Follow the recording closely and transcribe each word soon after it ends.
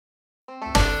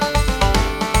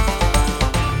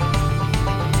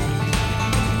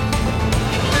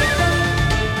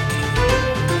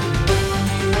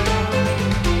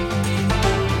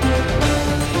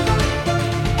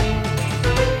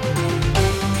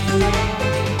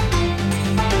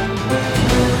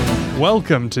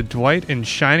Welcome to Dwight in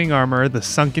Shining Armor, The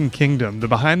Sunken Kingdom, the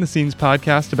behind-the-scenes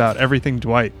podcast about everything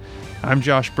Dwight. I'm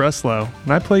Josh Breslow,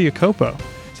 and I play Jacopo.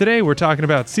 Today we're talking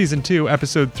about Season 2,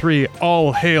 Episode 3,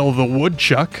 All Hail the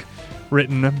Woodchuck,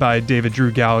 written by David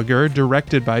Drew Gallagher,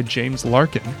 directed by James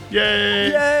Larkin. Yay!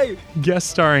 Yay!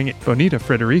 Guest starring Bonita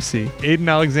Frederici, Aiden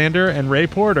Alexander, and Ray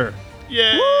Porter.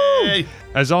 Yay! Woo!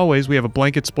 As always, we have a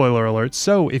blanket spoiler alert,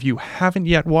 so if you haven't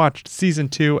yet watched Season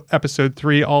 2, Episode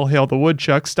 3, All Hail the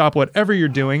Woodchuck, stop whatever you're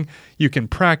doing. You can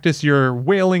practice your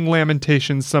wailing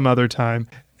lamentations some other time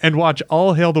and watch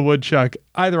All Hail the Woodchuck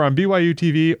either on BYU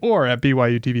TV or at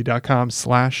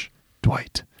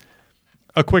byutv.com/Dwight.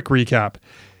 A quick recap.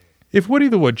 If Woody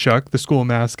the Woodchuck, the school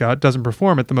mascot, doesn't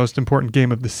perform at the most important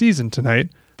game of the season tonight,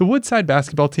 the Woodside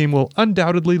basketball team will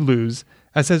undoubtedly lose,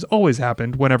 as has always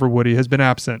happened whenever Woody has been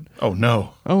absent. Oh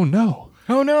no. Oh no.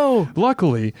 Oh no.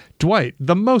 Luckily, Dwight,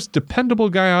 the most dependable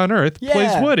guy on Earth,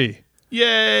 plays Woody.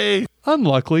 Yay!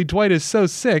 Unluckily, Dwight is so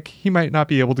sick, he might not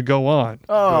be able to go on.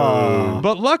 Oh.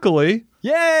 But luckily,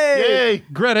 Yay!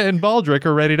 Greta and Baldrick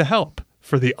are ready to help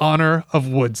for the honor of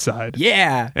Woodside.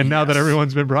 Yeah. And now that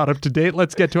everyone's been brought up to date,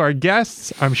 let's get to our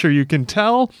guests. I'm sure you can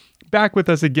tell. Back with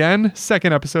us again,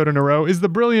 second episode in a row, is the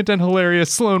brilliant and hilarious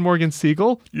Sloan Morgan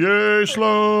Siegel. Yay,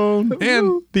 Sloan!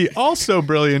 And the also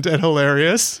brilliant and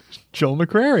hilarious Joel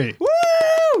McCrary. Woo!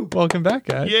 Welcome back,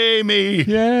 guys. Yay, me!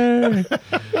 Yay!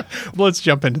 Let's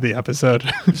jump into the episode.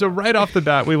 So right off the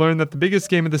bat, we learned that the biggest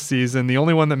game of the season, the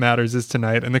only one that matters, is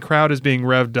tonight, and the crowd is being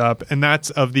revved up, and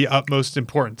that's of the utmost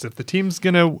importance. If the team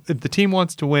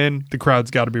wants to win, the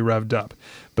crowd's got to be revved up.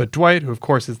 But Dwight, who of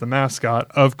course is the mascot,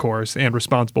 of course, and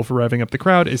responsible for revving up the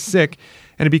crowd, is sick,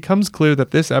 and it becomes clear that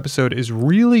this episode is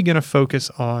really going to focus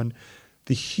on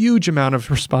the huge amount of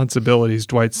responsibilities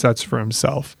Dwight sets for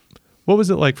himself. What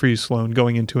was it like for you, Sloan,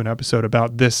 going into an episode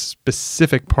about this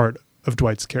specific part of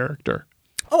Dwight's character?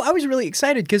 Oh, I was really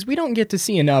excited because we don't get to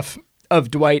see enough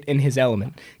of Dwight in his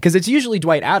element. Because it's usually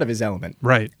Dwight out of his element.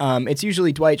 Right. It's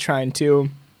usually Dwight trying to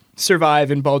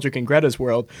survive in Baldrick and Greta's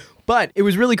world. But it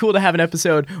was really cool to have an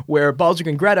episode where Baldrick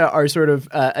and Greta are sort of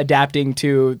adapting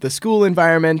to the school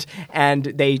environment, and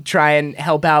they try and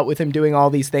help out with him doing all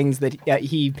these things that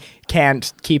he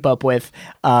can't keep up with,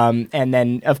 and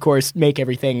then, of course, make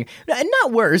everything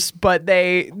not worse, but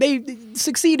they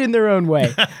succeed in their own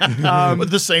way.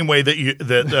 The same way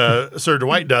that Sir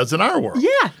Dwight does in our world.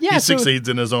 Yeah. He succeeds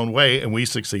in his own way, and we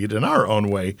succeed in our own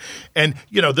way. And,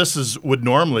 this would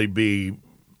normally be,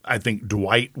 I think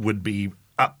Dwight would be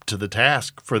up to the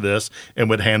task for this and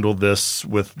would handle this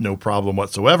with no problem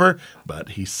whatsoever, but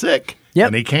he's sick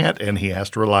and he can't, and he has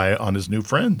to rely on his new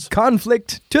friends.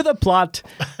 Conflict to the plot.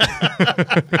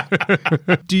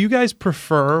 Do you guys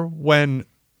prefer when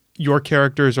your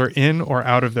characters are in or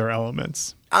out of their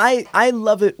elements? I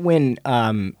love it when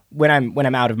I'm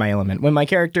out of my element, when my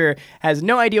character has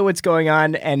no idea what's going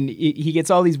on and he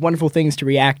gets all these wonderful things to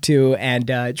react to and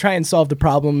try and solve the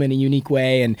problem in a unique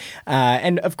way.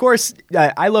 And of course,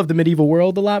 I love the medieval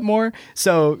world a lot more.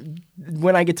 So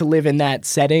when I get to live in that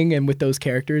setting and with those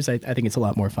characters, I think it's a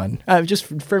lot more fun. Just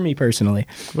for me personally.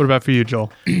 What about for you, Joel?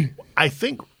 I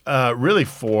think really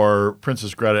for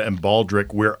Princess Greta and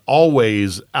Baldrick, we're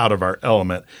always out of our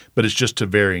element, but it's just to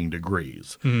varying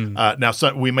degrees. Now,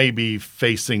 we may be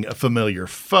facing a familiar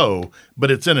foe, but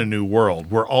it's in a new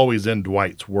world. We're always in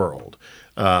Dwight's world,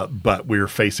 but we're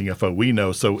facing a foe we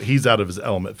know. So he's out of his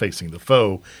element facing the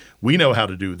foe. We know how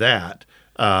to do that.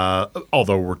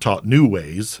 Although we're taught new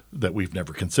ways that we've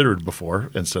never considered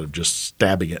before, instead of just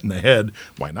stabbing it in the head,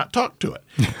 why not talk to it?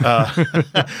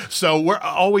 So we're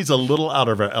always a little out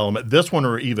of our element. This one,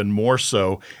 we're even more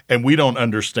so, and we don't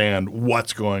understand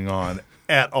what's going on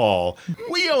at all.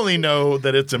 We only know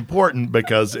that it's important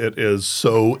because it is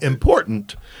so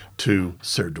important to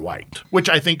Sir Dwight, which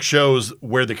I think shows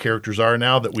where the characters are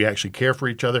now, that we actually care for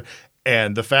each other.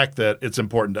 And the fact that it's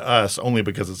important to us only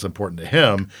because it's important to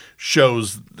him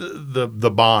shows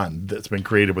the bond that's been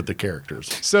created with the characters.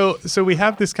 So we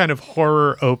have this kind of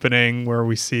horror opening where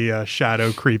we see a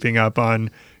shadow creeping up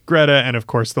on Greta, and of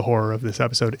course the horror of this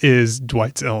episode is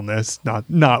Dwight's illness,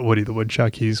 not Woody the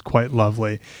Woodchuck. He's quite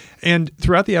lovely. And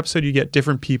throughout the episode you get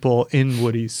different people in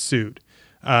Woody's suit,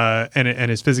 and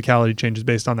his physicality changes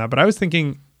based on that. But I was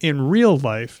thinking, in real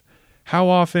life, how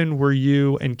often were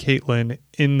you and Caitlin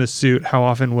in the suit? How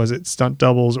often was it stunt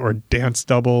doubles or dance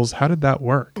doubles? How did that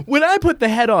work? When I put the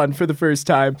head on for the first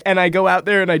time and I go out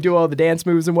there and I do all the dance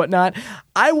moves and whatnot,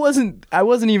 I wasn't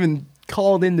even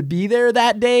called in to be there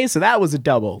that day, so that was a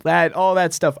double. All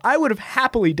that stuff. I would have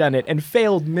happily done it and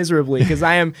failed miserably because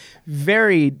I am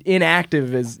very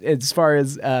inactive as far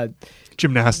as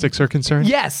gymnastics are concerned?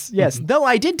 Yes. Though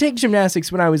I did take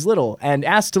gymnastics when I was little and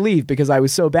asked to leave because I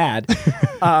was so bad,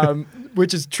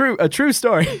 which is a true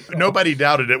story. Nobody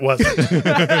doubted it wasn't.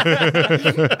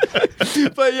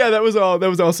 But yeah, that was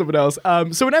all someone else.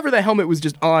 So whenever the helmet was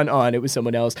just on, it was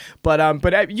someone else.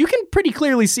 But you can pretty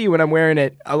clearly see when I'm wearing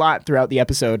it a lot throughout the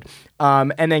episode.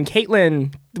 And then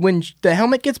Caitlin, when the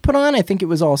helmet gets put on, I think it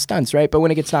was all stunts, right? But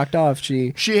when it gets knocked off,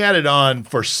 she had it on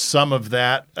for some of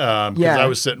that because I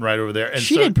was sitting right over there, and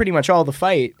she did pretty much all the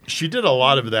fight. She did a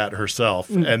lot of that herself,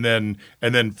 and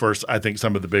then first I think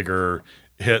some of the bigger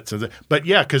hits, but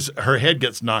yeah, because her head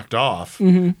gets knocked off,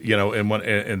 in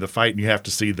the fight, and you have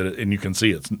to see that, and you can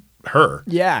see it's her.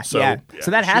 Yeah, so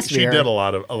that has to be she her. did a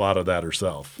lot of that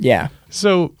herself. Yeah.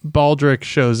 So Baldric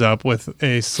shows up with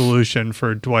a solution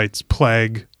for Dwight's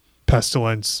plague,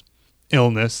 pestilence,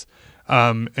 illness,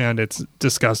 and it's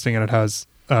disgusting, and it has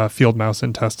field mouse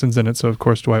intestines in it, so of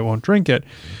course Dwight won't drink it.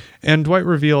 And Dwight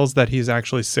reveals that he's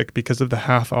actually sick because of the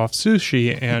half-off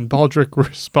sushi, and Baldric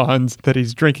responds that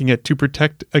he's drinking it to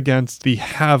protect against the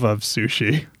have-of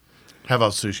sushi.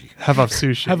 Have-off sushi. Have-off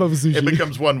sushi. Have-off sushi. It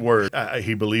becomes one word.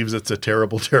 He believes it's a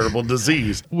terrible, terrible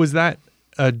disease. Was that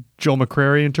a Joel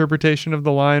McCrary interpretation of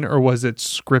the line, or was it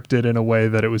scripted in a way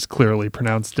that it was clearly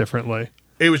pronounced differently?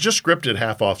 It was just scripted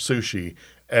half-off sushi.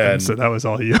 And so that was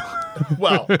all you.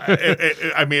 Well,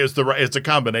 it's a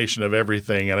combination of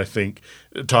everything, and I think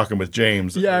talking with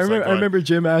James. Yeah, I remember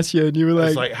Jim asked you, and you were like,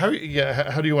 "It's like how do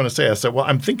you want to say it?" I said, "Well,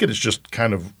 I'm thinking it's just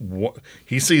kind of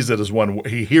he sees it as one,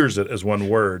 he hears it as one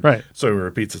word, right? So he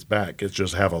repeats it back. It's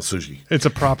just have-off sushi. It's a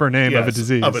proper name of a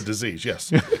disease. Of a disease,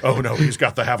 yes. Oh no, he's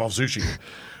got the have-off sushi.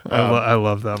 I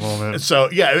love that moment. So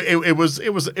yeah, it was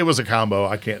a combo.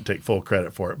 I can't take full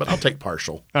credit for it, but I'll take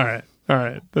partial. All right.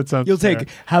 That sounds You'll fair. take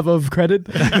half of credit?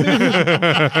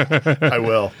 I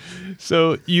will.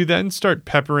 So you then start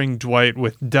peppering Dwight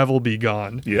with Devil Be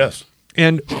Gone. Yes.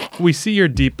 And we see your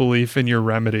deep belief in your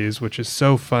remedies, which is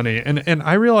so funny. And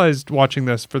I realized watching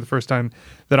this for the first time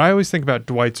that I always think about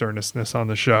Dwight's earnestness on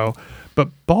the show,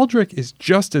 but Baldric is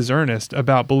just as earnest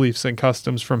about beliefs and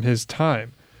customs from his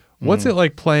time. What's it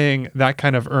like playing that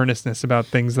kind of earnestness about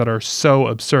things that are so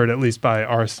absurd, at least by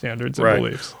our standards and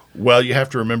beliefs? Well, you have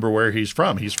to remember where he's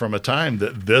from. He's from a time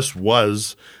that this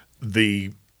was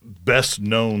the best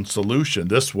known solution.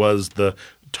 This was the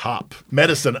top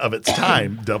medicine of its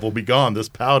time. Devil Be Gone, this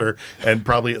powder. And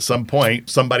probably at some point,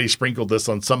 somebody sprinkled this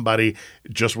on somebody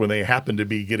just when they happened to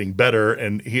be getting better.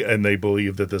 And they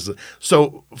believe that this is.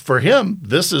 So for him,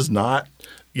 this is not,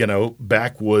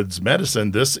 backwoods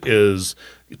medicine. This is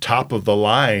top of the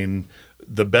line,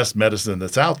 the best medicine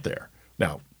that's out there.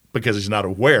 Now, because he's not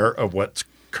aware of what's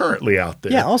currently out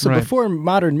there. Yeah, also before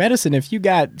modern medicine, if you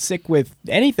got sick with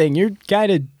anything, you're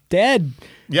kind of dead.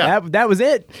 Yeah. That was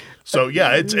it. So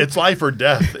yeah, it's life or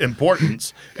death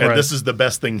importance, and this is the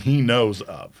best thing he knows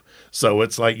of. So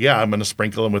it's like, yeah, I'm going to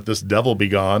sprinkle him with this Devil Be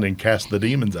Gone and cast the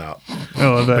demons out. I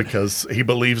love that. Because he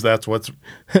believes that's what's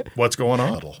going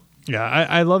on. Yeah,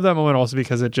 I love that moment also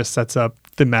because it just sets up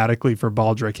thematically for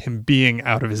Baldric, him being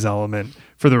out of his element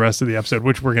for the rest of the episode,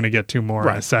 which we're going to get to more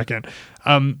in a second.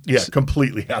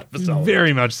 Completely out of his element.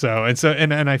 Very much so. And so,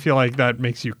 and I feel like that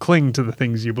makes you cling to the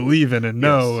things you believe in and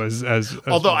know as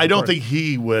although I don't think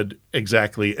he would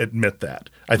exactly admit that.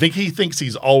 I think he thinks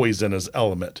he's always in his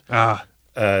element.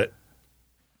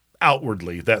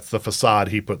 Outwardly, that's the facade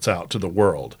he puts out to the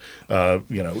world,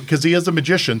 because he is a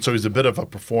magician, so he's a bit of a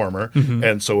performer,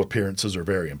 and so appearances are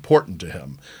very important to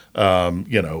him.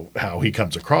 How he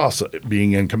comes across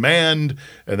being in command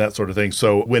and that sort of thing.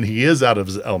 So when he is out of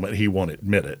his element, he won't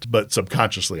admit it. But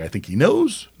subconsciously, I think he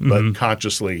knows, but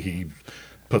consciously he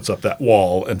puts up that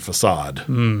wall and facade.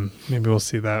 Maybe we'll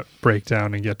see that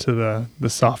breakdown and get to the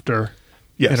softer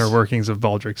inner workings of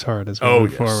Baldric's heart as we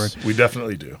move forward. We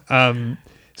definitely do.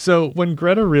 So when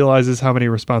Greta realizes how many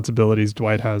responsibilities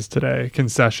Dwight has today,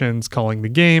 concessions, calling the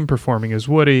game, performing as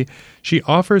Woody, she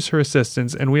offers her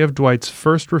assistance, and we have Dwight's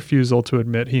first refusal to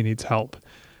admit he needs help.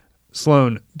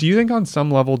 Sloan, do you think on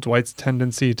some level Dwight's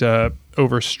tendency to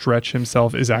overstretch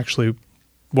himself is actually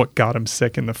what got him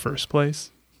sick in the first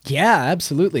place? Yeah,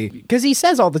 absolutely. Because he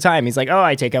says all the time, he's like, oh,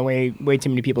 I take on way too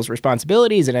many people's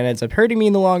responsibilities and it ends up hurting me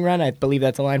in the long run. I believe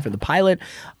that's a line for the pilot.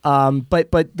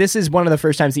 But this is one of the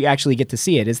first times you actually get to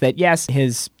see it, is that, yes,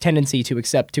 his tendency to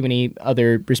accept too many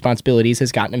other responsibilities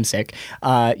has gotten him sick.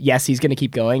 Yes, he's going to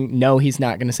keep going. No, he's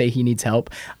not going to say he needs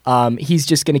help. He's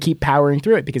just going to keep powering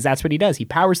through it because that's what he does. He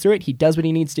powers through it. He does what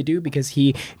he needs to do because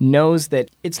he knows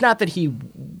that it's not that he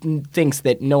thinks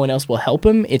that no one else will help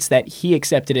him. It's that he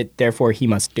accepted it, therefore he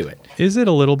must do it. Is it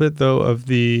a little bit, though, of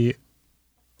the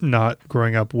not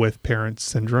growing up with parents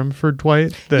syndrome for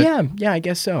Dwight? Yeah, I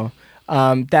guess so.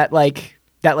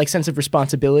 that sense of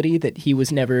responsibility that he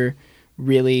was never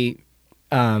really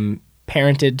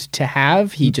parented to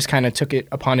have. He just kind of took it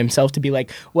upon himself to be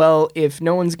like, well, if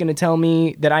no one's going to tell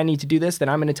me that I need to do this, then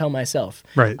I'm going to tell myself.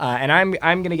 Right. And I'm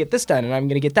going to get this done, and I'm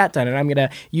going to get that done, and I'm going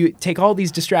to take all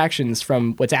these distractions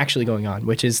from what's actually going on,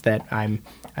 which is that I'm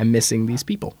missing these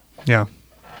people. Yeah.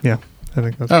 I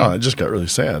think that's Oh, it just got really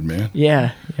sad, man.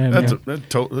 Yeah. That's Man.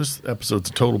 this episode's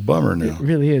a total bummer now. It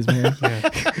really is, man.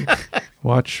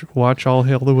 watch All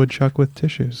Hail the Woodchuck with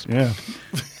tissues. Yeah.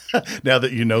 Now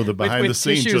that you know the behind the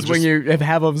scenes, tissues when you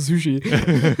have of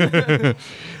sushi.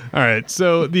 All right,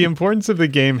 so the importance of the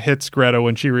game hits Greta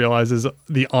when she realizes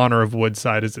the honor of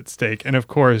Woodside is at stake. And of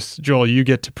course, Joel, you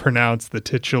get to pronounce the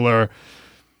titular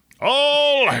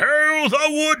All hail the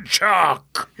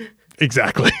woodchuck!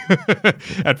 exactly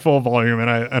at full volume,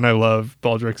 and I love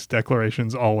Baldric's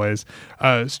declarations always.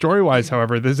 Story-wise,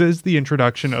 however, this is the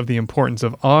introduction of the importance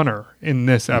of honor in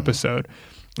this episode.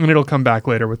 And it'll come back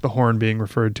later with the horn being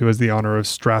referred to as the honor of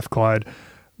Strathclyde.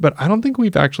 But I don't think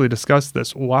we've actually discussed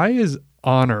this. Why is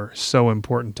honor so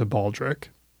important to Baldric?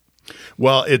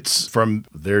 Well, it's from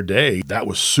their day, that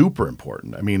was super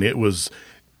important. I mean,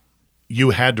 you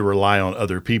had to rely on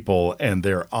other people and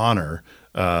their honor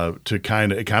to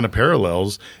kind of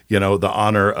parallels, the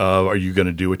honor of, are you going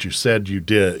to do what you said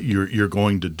you're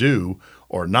going to do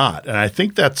or not? And I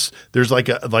think there's like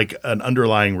an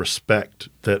underlying respect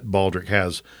that Baldric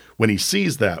has when he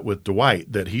sees that with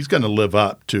Dwight, that he's going to live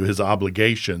up to his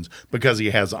obligations because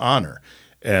he has honor.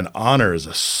 And honor is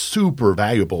a super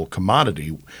valuable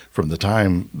commodity from the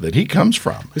time that he comes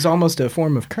from. It's almost a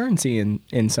form of currency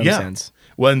in some sense.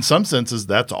 Well, in some senses,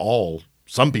 that's all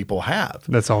some people have.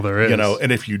 That's all there is.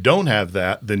 And if you don't have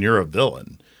that, then you're a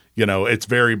villain. It's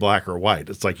very black or white.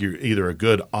 It's like you're either a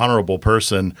good, honorable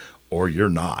person or you're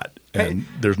not. And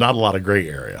there's not a lot of gray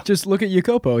area. Just look at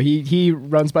Jacopo. He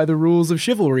runs by the rules of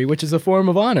chivalry, which is a form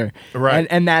of honor. Right.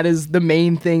 And that is the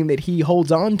main thing that he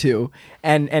holds on to.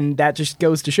 And that just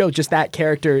goes to show, just that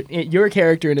character, your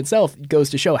character in itself goes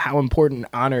to show how important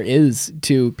honor is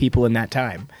to people in that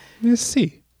time. Let's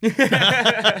see.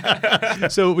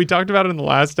 So we talked about it in the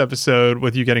last episode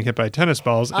with you getting hit by tennis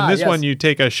balls. In this one, you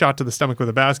take a shot to the stomach with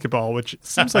a basketball, which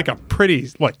seems like a pretty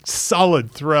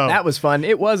solid throw. That was fun.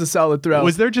 It was a solid throw.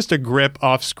 Was there just a grip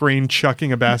off screen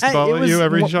chucking a basketball at you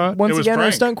every shot? Once again,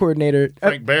 our stunt coordinator.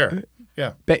 Frank Bear.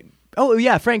 Yeah. Oh,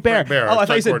 yeah, Frank Bear. Oh, I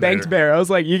thought you said Banked Bear. I was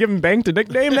like, you giving Banked a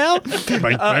nickname now?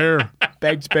 Banked Bear.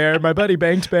 Banked Bear, my buddy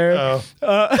Banked Bear.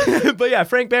 But yeah,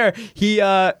 Frank Bear,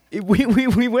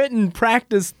 we went and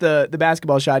practiced the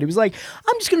basketball shot. He was like,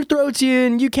 I'm just going to throw it to you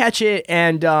and you catch it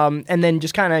and then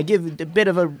just kind of give a bit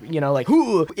of a,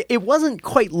 ooh. It wasn't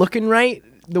quite looking right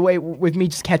the way with me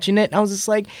just catching it. I was just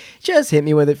like, just hit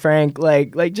me with it, Frank.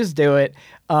 Like just do it.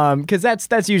 Because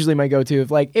that's usually my go-to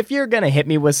of if you're going to hit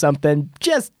me with something,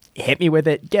 just hit me with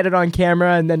it, get it on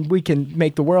camera, and then we can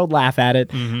make the world laugh at it.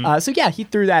 Mm-hmm. So yeah, he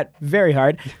threw that very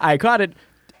hard. I caught it.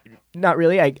 Not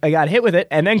really. I got hit with it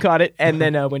and then caught it and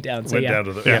then went down. So down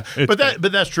to the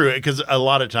But that's true because a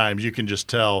lot of times you can just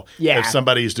tell if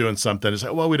somebody's doing something. It's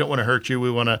like, well, we don't want to hurt you.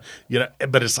 We want to,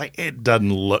 but it's like it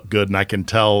doesn't look good, and I can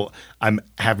tell I'm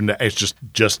having to. It's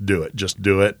just do it. Just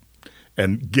do it.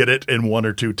 And get it in one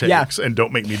or two takes, and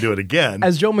don't make me do it again.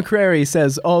 As Joel McCrary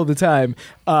says all the time,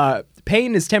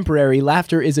 pain is temporary,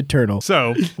 laughter is eternal.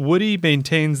 So Woody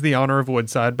maintains the honor of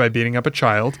Woodside by beating up a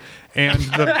child, and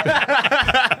the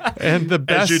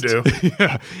best, as you do,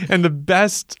 and the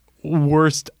best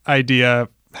worst idea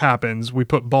happens. We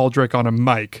put Baldric on a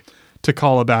mic to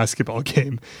call a basketball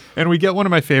game. And we get one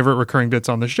of my favorite recurring bits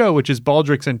on the show, which is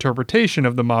Baldric's interpretation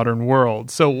of the modern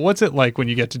world. So what's it like when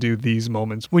you get to do these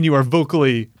moments, when you are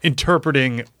vocally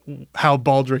interpreting how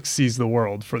Baldric sees the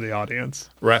world for the audience?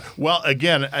 Right. Well,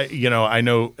 again, I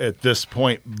know at this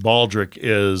point, Baldric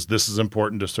this is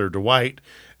important to Sir Dwight.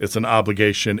 It's an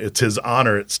obligation. It's his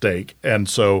honor at stake. And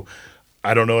so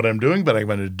I don't know what I'm doing, but I'm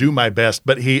going to do my best.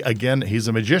 But he's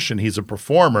a magician. He's a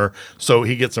performer. So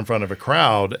he gets in front of a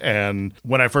crowd. And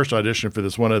when I first auditioned for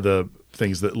this, one of the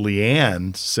things that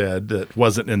Leanne said that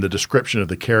wasn't in the description of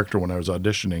the character when I was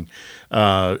auditioning,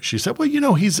 she said,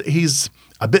 well, he's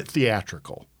a bit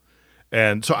theatrical.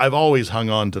 And so I've always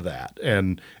hung on to that.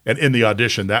 And in the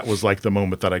audition, that was like the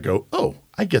moment that I go, oh,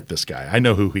 I get this guy. I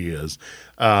know who he is.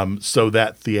 So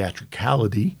that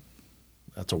theatricality,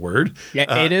 that's a word.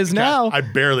 Yeah, it is now. I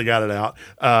barely got it out.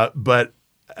 But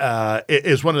it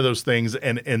is one of those things.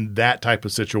 And in that type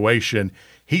of situation,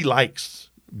 he likes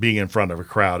being in front of a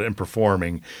crowd and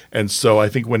performing. And so I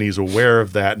think when he's aware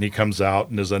of that and he comes out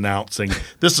and is announcing,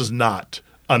 this is not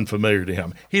unfamiliar to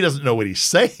him. He doesn't know what he's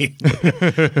saying,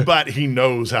 but he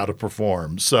knows how to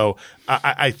perform. So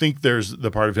I think there's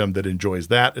the part of him that enjoys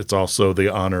that. It's also the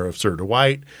honor of Sir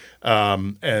Dwight.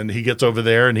 And he gets over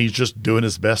there and he's just doing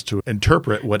his best to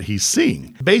interpret what he's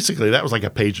seeing. Basically, that was like a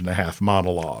 1.5-page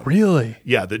monologue. Really?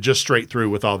 Yeah, that just straight through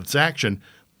with all this action.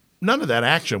 None of that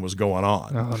action was going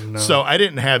on. Oh, no. So I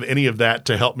didn't have any of that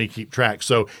to help me keep track.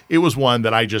 So it was one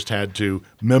that I just had to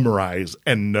memorize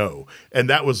and know. And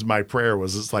that was my prayer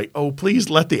was it's like, oh, please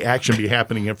let the action be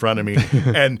happening in front of me.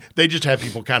 And they just had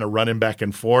people kind of running back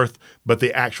and forth, but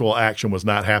the actual action was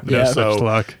not happening. Yeah. So, Such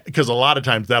luck. because a lot of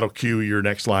times that'll cue your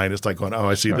next line. It's like going, oh,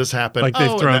 I see this happen. Like they've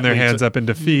Oh, and thrown that their means hands it- up in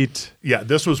defeat. Yeah,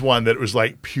 this was one that was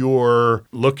like pure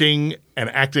looking and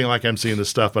acting like I'm seeing the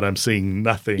stuff, but I'm seeing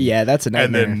nothing. Yeah, that's a And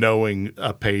nightmare. then knowing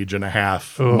a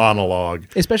 1.5-page monologue.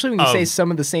 Especially when you say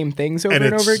some of the same things over And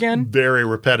and it's over again. very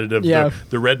repetitive. Yeah.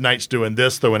 The Red Knight's doing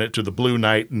this, throwing it to the Blue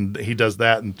Knight, and he does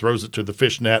that and throws it to the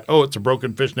fishnet. Oh, it's a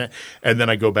broken fishnet. And then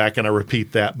I go back and I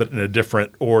repeat that, but in a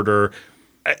different order.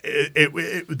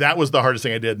 That was the hardest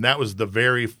thing I did. And that was the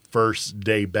very first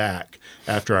day back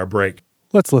after our break.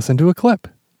 Let's listen to a clip.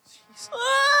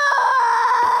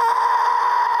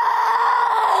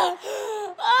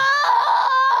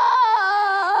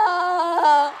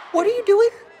 What are you doing?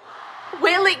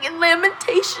 Wailing and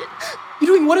lamentation. You're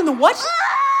doing what in the what?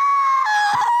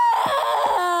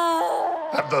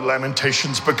 Have the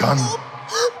lamentations begun?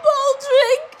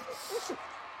 Baldric!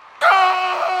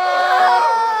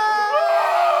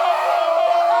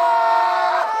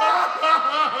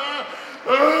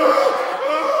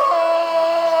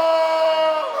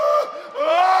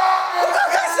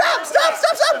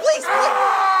 Stop, please,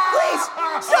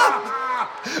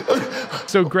 stop.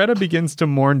 So Greta begins to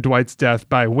mourn Dwight's death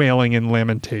by wailing in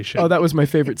lamentation. Oh, that was my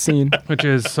favorite scene. which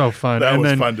is so fun. That and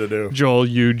was then, fun to do. Joel,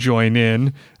 you join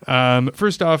in.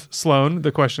 First off, Sloan,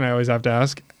 the question I always have to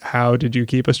ask, how did you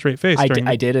keep a straight face? I during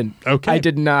didn't. Okay. I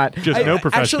did not. Just no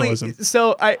professionalism. Actually,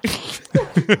 so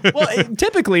well,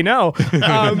 typically no.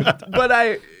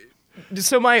 But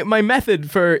so my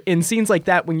method for in scenes like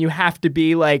that when you have to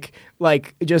be like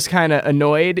just kind of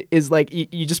annoyed is like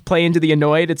you just play into the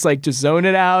annoyed. It's like just zone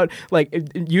it out. Like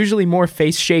usually more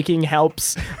face shaking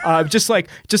helps. Just like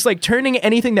turning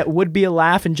anything that would be a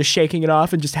laugh and just shaking it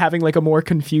off and just having like a more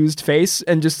confused face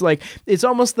and just like it's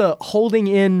almost the holding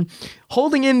in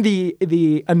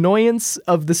the annoyance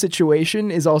of the situation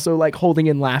is also like holding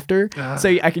in laughter. So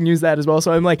I can use that as well.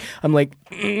 So I'm like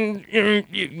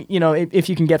you know, if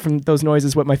you can get from those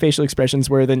noises what my facial expressions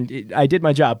were, then I did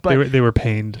my job. But they were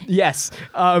pained. yes.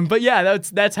 But yeah,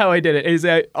 that's how I did it. Is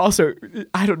also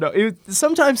I don't know.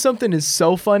 Sometimes something is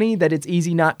so funny that it's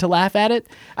easy not to laugh at it.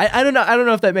 I don't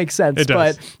know if that makes sense. It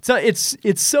does. But so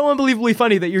it's so unbelievably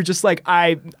funny that you're just like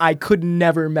I could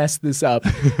never mess this up,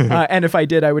 and if I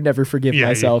did, I would never forgive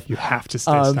myself. You have to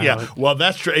stay silent. Yeah, well,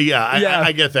 that's true. Yeah, Yeah.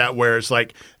 I get that where it's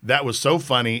like, that was so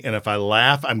funny, and if I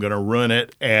laugh, I'm going to ruin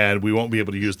it, and we won't be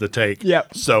able to use the take.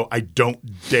 Yep. So I don't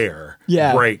dare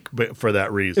Yeah. break for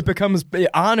that reason. It becomes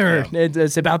honor.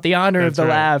 It's about the honor of That's the right.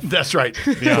 laugh. That's right.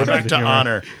 honor Go of back the to humor.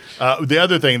 honor. The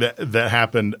other thing that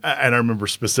happened, and I remember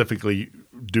specifically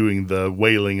doing the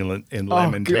wailing and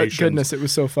lamentations. Goodness, it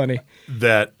was so funny.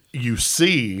 That you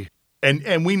see,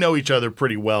 and we know each other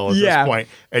pretty well at Yeah. this point,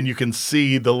 and you can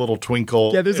see the little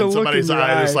twinkle Yeah, there's a in look somebody's in your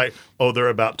eye. It's eye. like, oh, they're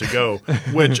about to go,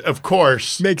 which of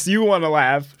course Makes you want to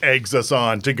laugh. eggs us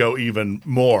on to go even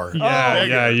more. Yeah,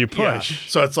 bigger. yeah, you push.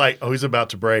 So it's like, oh, he's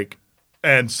about to break.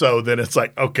 And so then it's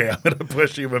like, okay, I'm going to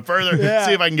push even further, Yeah.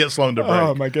 see if I can get Sloan to break.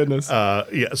 Oh my goodness.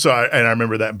 Yeah. So I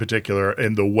remember that in particular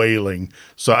in the wailing.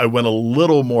 So I went a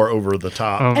little more over the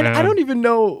top. Oh, And man. I don't even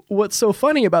know what's so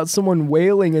funny about someone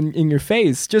wailing in your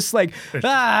face. Just like,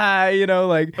 you know,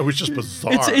 like. It was just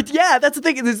bizarre. Yeah, that's the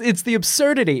thing. It's the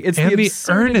absurdity. It's and the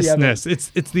absurdity of it.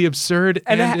 earnestness. It's the absurd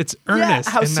and, ha- it's yeah, earnest.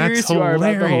 how and serious that's you are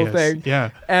hilarious. about the whole thing. Yeah.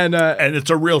 And and it's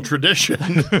a real tradition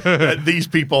that these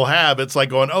people have. It's like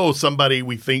going, oh, somebody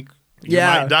we think you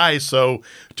Yeah. might die. So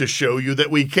to show you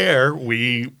that we care,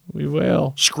 we We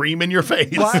will. scream in your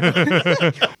face.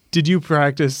 Did you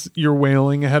practice your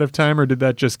wailing ahead of time, or did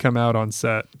that just come out on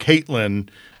set? Caitlin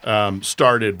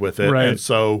started with it, Right. and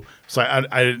so I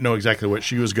didn't know exactly what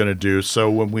she was going to do. So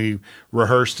when we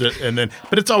rehearsed it,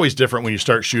 but it's always different when you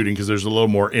start shooting because there's a little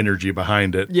more energy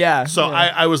behind it. Yeah, So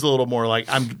yeah. I was a little more like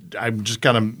I'm just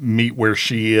going to meet where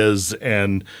she is,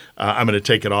 and I'm going to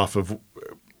take it off of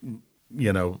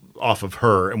off of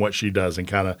her and what she does and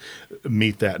kind of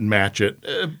meet that and match it,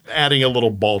 adding a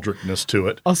little Baldrickness to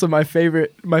it. Also, my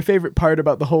favorite part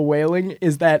about the whole wailing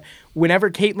is that whenever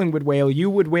Caitlin would wail, you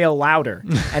would wail louder,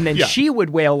 and then Yeah. she would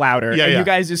wail louder, Yeah, and yeah. you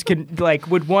guys just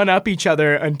would one up each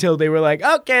other until they were like,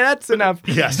 okay, that's enough.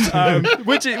 Yes.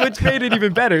 Which made it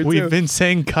even better. We've too. been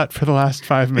saying cut for the last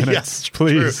 5 minutes. Yes,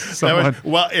 Please, true. someone.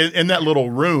 Well, in that little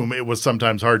room, it was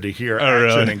sometimes hard to hear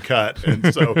action really? and cut.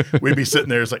 And so we'd be sitting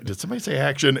there, it's like, did somebody say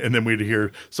action? And then we'd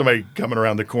hear somebody coming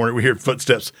around the corner. We hear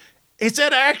footsteps. It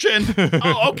said action.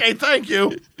 Oh, okay, thank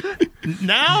you.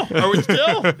 Now? Are we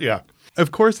still? Yeah.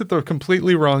 Of course, at the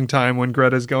completely wrong time when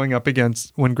Greta's going up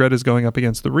against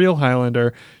the real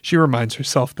Highlander, she reminds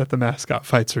herself that the mascot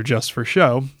fights are just for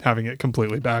show, having it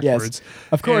completely backwards. Yes,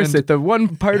 of course, And- at the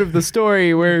one part of the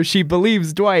story where she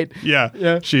believes Dwight. Yeah.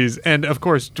 Yeah. And of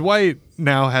course, Dwight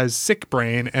now has sick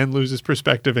brain and loses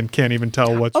perspective and can't even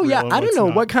tell what's Oh real yeah, and I don't what's know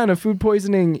not. what kind of food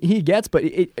poisoning he gets, but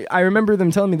I remember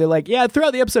them telling me, they're like, yeah,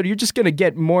 throughout the episode, you're just gonna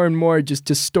get more and more just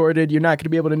distorted. You're not gonna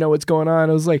be able to know what's going on.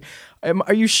 I was like,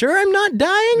 are you sure I'm not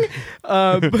dying?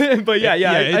 But yeah,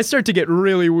 Yeah, I it's- start to get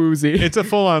really woozy. It's a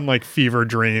full-on like fever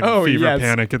dream, Oh, fever yes.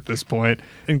 panic at this point.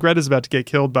 And Greta's about to get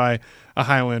killed by a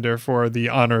Highlander for the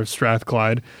honor of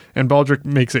Strathclyde. And Baldrick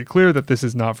makes it clear that this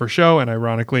is not for show. And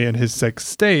ironically, in his sick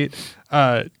state,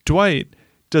 Dwight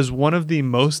does one of the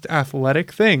most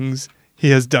athletic things he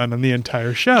has done on the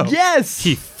entire show. Yes!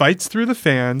 He fights through the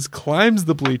fans, climbs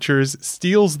the bleachers,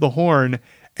 steals the horn,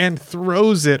 and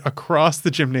throws it across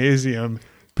the gymnasium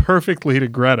perfectly to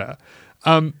Greta.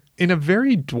 In a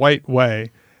very Dwight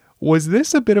way, was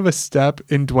this a bit of a step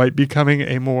in Dwight becoming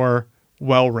a more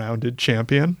well-rounded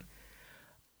champion?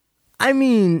 I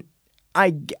mean, I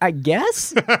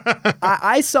guess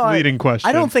I saw it. Leading question.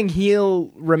 I don't think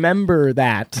he'll remember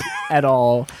that at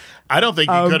all. I don't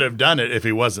think he could have done it if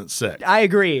he wasn't sick. I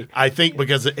agree. I think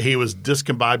because he was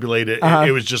discombobulated,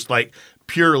 it was just like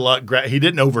pure luck. He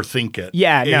didn't overthink it.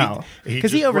 Yeah, no. He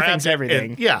 'Cause he just overthinks grabbed it everything.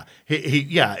 and- yeah,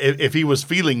 if he was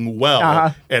feeling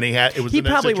well and he was, He in that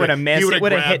probably would have situation, missed he it.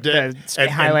 Would have hit grabbed the it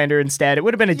Highlander instead. It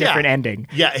would have been a different yeah. ending.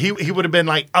 Yeah, he would have been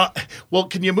like, well,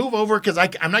 can you move over? Because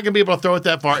I'm not going to be able to throw it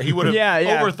that far. He would have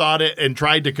Yeah. overthought it and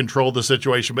tried to control the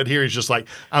situation. But here he's just like,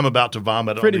 I'm about to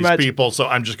vomit Pretty on these much. people, so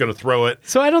I'm just going to throw it.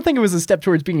 So I don't think it was a step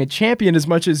towards being a champion as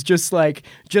much as just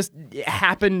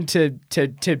happened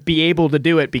to be able to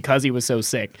do it because he was so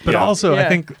sick. But also, Yeah.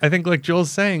 I think like Joel's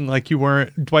saying, like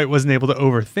Dwight wasn't able to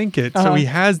overthink it, so he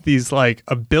has these like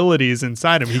abilities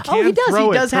inside him. He can He does. throw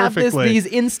He does it have perfectly these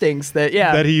instincts that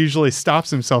that he usually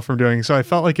stops himself from doing. So I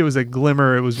felt like it was a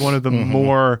glimmer. It was one of the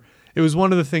more. It was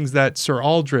one of the things that Sir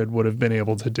Aldred would have been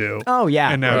able to do. Oh,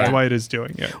 yeah. and now Yeah. Dwight is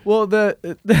doing it. Well, the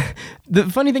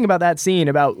funny thing about that scene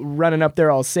about running up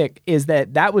there all sick is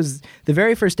that was the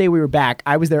very first day we were back.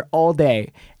 I was there all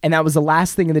day, and that was the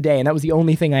last thing of the day, and that was the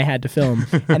only thing I had to film.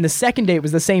 And the second day it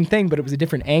was the same thing, but it was a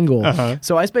different angle.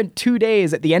 So I spent 2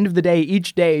 days at the end of the day,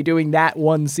 each day, doing that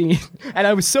one scene, and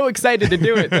I was so excited to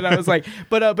do it that I was like,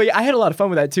 but I had a lot of fun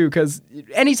with that too, because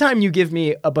anytime you give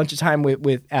me a bunch of time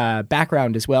with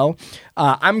background as well,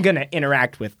 I'm gonna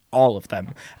interact with all of them,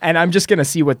 and I'm just gonna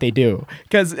see what they do,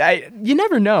 because you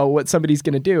never know what somebody's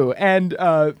gonna do. And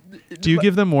Do you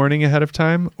give them warning ahead of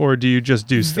time, or do you just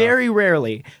do stuff? very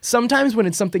rarely. Sometimes when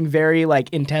it's something very like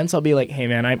intense, I'll be like, "Hey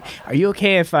man, are you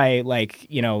okay if I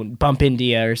bump into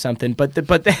you or something?" But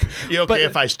You okay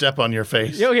if I step on your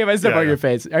face? you okay if I step Yeah, on yeah. your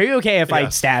face? Are you okay if I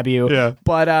Yes. stab you? Yeah.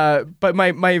 But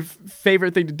my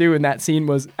favorite thing to do in that scene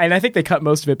was, and I think they cut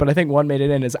most of it, but I think one made it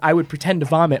in, is I would pretend to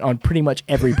vomit on pretty much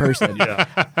every person.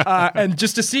 And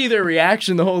just to see their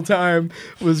reaction the whole time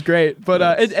was great. But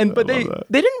but they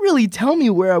didn't really tell me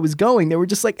where I was going. They were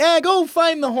just like, go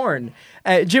find the horn.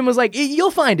 Jim was like,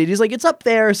 you'll find it. He's like, it's up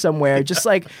there somewhere. Just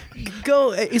like,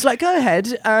 go. He's like, go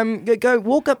ahead. Go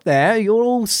walk up there. You're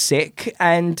all sick.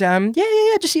 And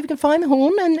yeah. Just see if you can find the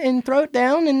horn and throw it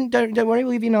down. And don't worry,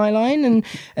 we'll give you an eye line.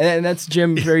 And that's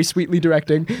Jim very sweetly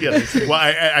directing. Yes. Well,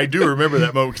 I do remember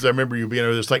that moment because I remember you being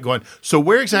over there, like going, so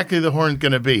where exactly the horn's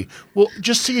going to be? Well,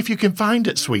 just see if you can find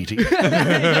it, sweetie.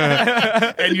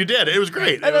 And you did. It was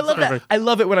great. And I love that. I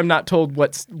love it when I'm not told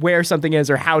where something is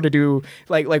or how to do,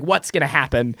 like what's going to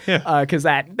happen. Because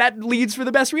that leads for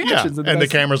the best Yeah. reactions. And the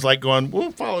camera's like going,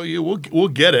 we'll follow you. We'll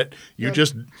get it. You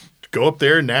just go up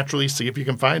there and naturally see if you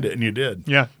can find it. And you did.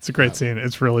 Yeah, it's a great scene.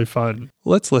 It's really fun.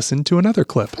 Let's listen to another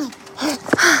clip.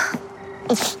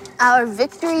 Our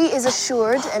victory is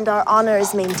assured and our honor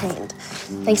is maintained,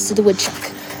 thanks to the woodchuck.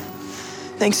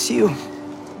 Thanks to you.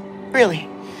 Really.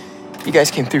 You guys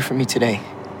came through for me today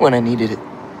when I needed it.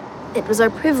 It was our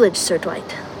privilege, Sir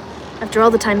Dwight, after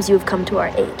all the times you have come to our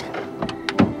aid.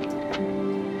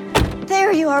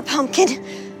 There you are, Pumpkin.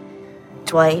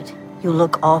 Dwight, you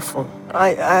look awful.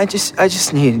 I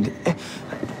just need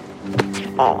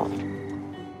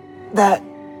that.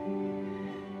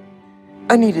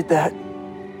 I needed that.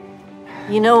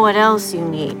 You know what else you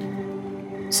need?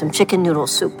 Some chicken noodle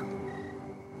soup.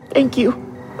 Thank you.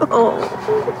 Oh.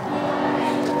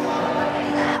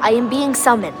 I am being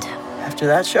summoned. After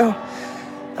that show,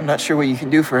 I'm not sure what you can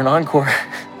do for an encore.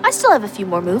 I still have a few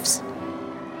more moves.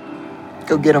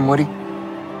 Go get him, Woody.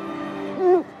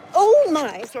 Oh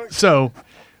my. So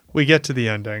we get to the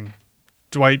ending.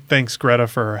 Dwight thanks Greta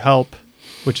for her help,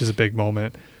 which is a big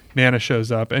moment. Nana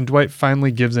shows up, and Dwight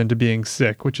finally gives in to being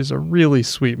sick, which is a really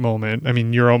sweet moment. I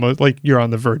mean, you're almost like you're on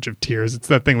the verge of tears. It's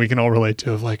that thing we can all relate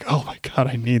to of like, oh my God,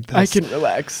 I need this. I can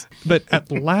relax. But at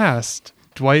last,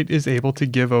 Dwight is able to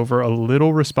give over a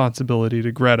little responsibility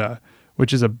to Greta,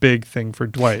 which is a big thing for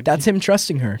Dwight. That's him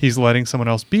trusting her. He's letting someone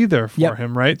else be there for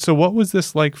him, right? So what was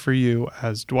this like for you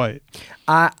as Dwight?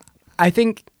 I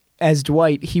think as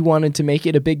Dwight, he wanted to make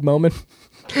it a big moment.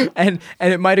 and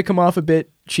it might have come off a bit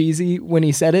cheesy when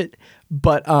he said it,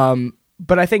 but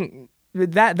I think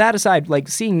that aside, like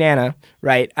seeing Nana,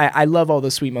 right? I love all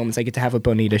those sweet moments I get to have with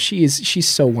Bonita. She's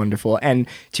so wonderful, and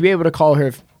to be able to call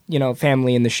her,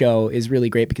 family in the show is really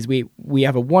great because we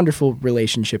have a wonderful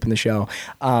relationship in the show.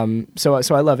 So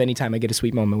I love anytime I get a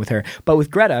sweet moment with her. But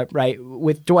with Greta, right,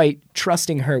 with Dwight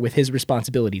trusting her with his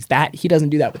responsibilities, that he doesn't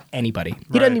do that with anybody.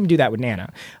 He doesn't even do that with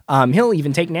Nana. He'll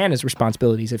even take Nana's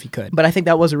responsibilities if he could. But I think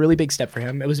that was a really big step for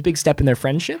him. It was a big step in their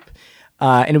friendship,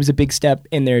 and it was a big step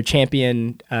in their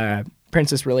champion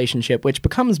princess relationship, which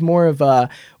becomes more of a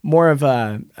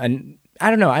I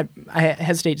don't know. I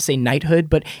hesitate to say knighthood,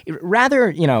 but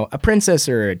rather, a princess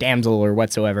or a damsel or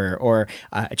whatsoever, or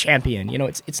a champion.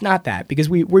 It's not that, because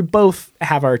we both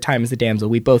have our time as the damsel.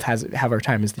 We both have our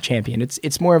time as the champion.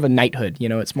 It's more of a knighthood.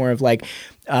 It's more of like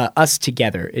us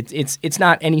together. It's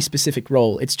not any specific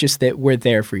role. It's just that we're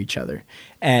there for each other,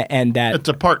 and that it's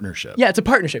a partnership. Yeah, it's a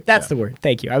partnership. That's the word.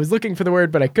 Thank you. I was looking for the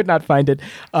word, but I could not find it.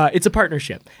 It's a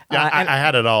partnership. Yeah, I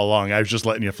had it all along. I was just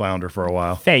letting you flounder for a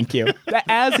while. Thank you.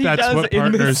 As he That's does what in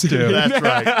partners this do.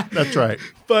 That's right.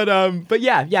 But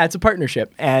yeah, it's a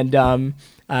partnership, and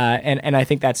I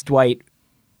think that's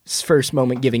Dwight's first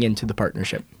moment giving into the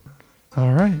partnership.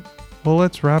 All right. Well,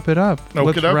 let's wrap it up.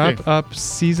 Let's Okey-dokey. wrap up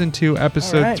Season 2,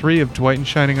 Episode 3 of Dwight in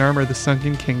Shining Armor, The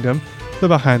Sunken Kingdom, the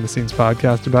behind-the-scenes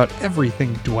podcast about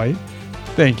everything Dwight.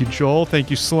 Thank you, Joel. Thank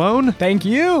you, Sloan. Thank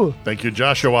you. Thank you,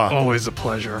 Joshua. Always a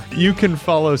pleasure. You can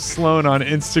follow Sloan on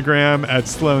Instagram at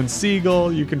Sloan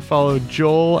Siegel. You can follow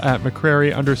Joel at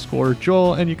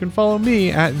McCrary_Joel. And you can follow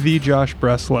me at the Josh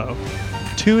Breslow.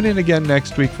 Tune in again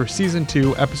next week for Season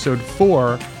 2, Episode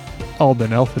 4,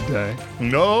 Alden Elfa Day.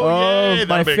 No, yay,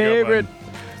 my that'd be a good favorite. one.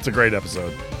 It's a great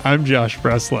episode. I'm Josh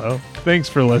Breslow. Thanks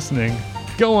for listening.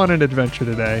 Go on an adventure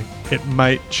today. It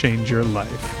might change your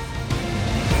life.